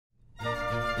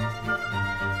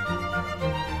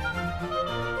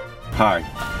Hi,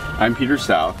 I'm Peter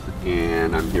South,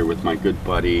 and I'm here with my good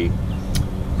buddy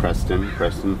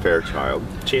Preston Fairchild.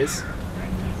 Cheers.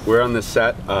 We're on the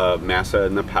set of Massa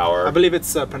and the Power. I believe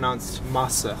it's pronounced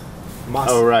Massa.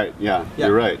 Massa. Oh right, yeah,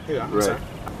 you're right. Yeah, right. sorry.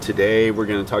 Today we're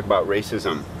going to talk about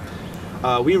racism.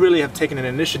 We really have taken an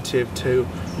initiative to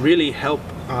really help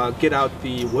get out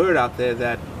the word out there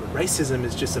that racism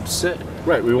is just absurd.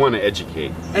 Right, we want to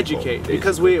educate. Educate,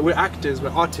 because we're actors, we're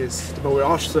artists, but we're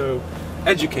also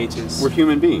educators. We're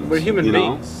human beings. We're human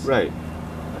beings. Know? Right.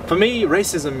 For me,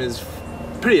 racism is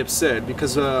pretty absurd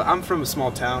because I'm from a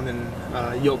small town in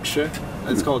Yorkshire.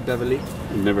 It's called Beverly.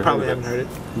 Never Probably heard of haven't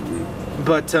heard it.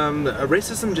 But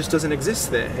racism just doesn't exist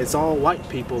there. It's all white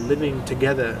people living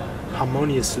together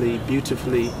harmoniously,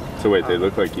 beautifully. So wait, they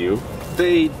look like you?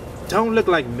 They don't look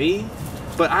like me,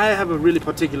 but I have a really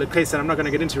particular case that I'm not going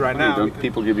to get into right now. Don't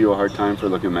people give you a hard time for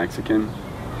looking Mexican?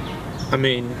 I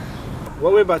mean,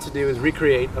 what we're about to do is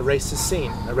recreate a racist scene,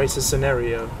 a racist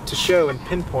scenario, to show and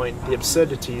pinpoint the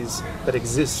absurdities that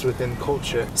exist within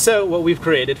culture. So what we've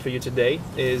created for you today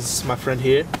is my friend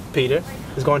here, Peter,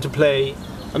 is going to play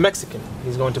a Mexican.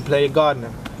 He's going to play a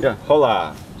gardener. Yeah,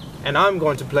 hola. And I'm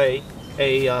going to play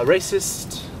a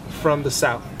racist from the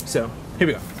South. So, here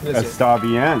we go. Está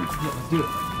bien. Yeah, let's do it.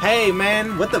 Hey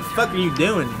man, what the fuck are you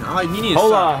doing? Oh, you need to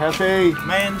Hola, stop. jefe.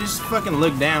 Man, just fucking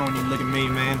look down when you look at me,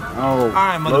 man. Oh,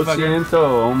 alright, motherfucker. Lo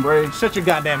siento, hombre. Shut your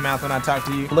goddamn mouth when I talk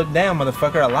to you. Look down,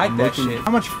 motherfucker. I like that shit. How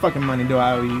much fucking money do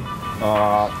I owe you?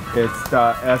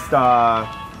 Esta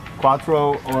 4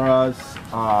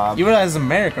 horas. You realize it's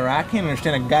America, right? I can't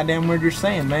understand a goddamn word you're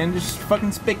saying, man. Just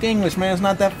fucking speak English, man. It's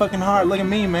not that fucking hard. Look at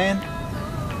me, man.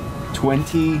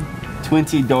 $20.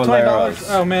 $20.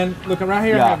 Oh man, looking right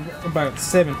here, Yeah. I have about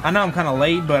 7. I know I'm kind of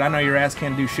late, but I know your ass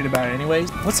can't do shit about it anyways.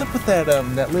 What's up with that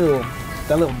that little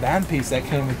dime piece that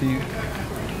came with you,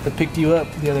 that picked you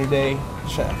up the other day?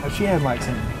 She had like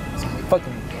some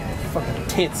fucking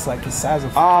tits like the size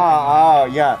of. Oh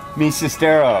yeah, mi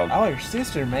sistero. Oh, your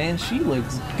sister, man, she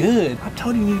looks good. I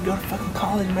told you need to go to fucking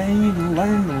college, man. You need to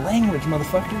learn the language,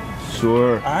 motherfucker.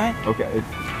 Sure. All right. Okay.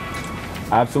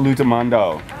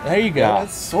 Absolutamente. There you go. Yeah.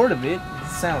 That's sort of it. It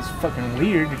sounds fucking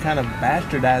weird. You're kind of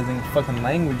bastardizing fucking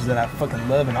language that I fucking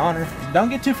love and honor. Don't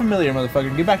get too familiar,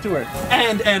 motherfucker. Get back to work.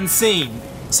 And scene.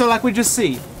 So like we just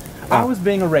see, I was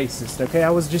being a racist, okay? I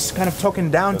was just kind of talking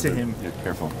down to him. Yeah,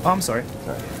 careful. Oh, I'm sorry.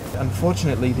 Sorry.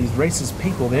 Unfortunately, these racist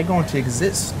people, they're going to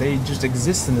exist. They just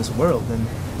exist in this world, and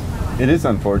It is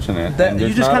unfortunate. that and you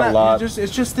there's just not kind a lot. of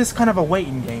it's just this kind of a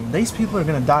waiting game. These people are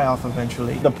gonna die off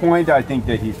eventually. The point I think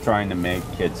that he's trying to make,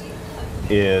 kids,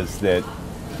 is that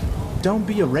Don't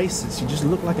be a racist. You just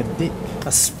look like a dick.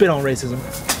 I spit on racism.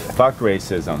 fuck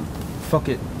racism. Fuck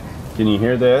it. Can you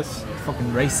hear this?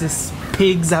 Fucking racist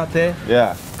pigs out there.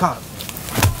 Yeah. God.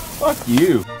 Fuck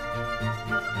you.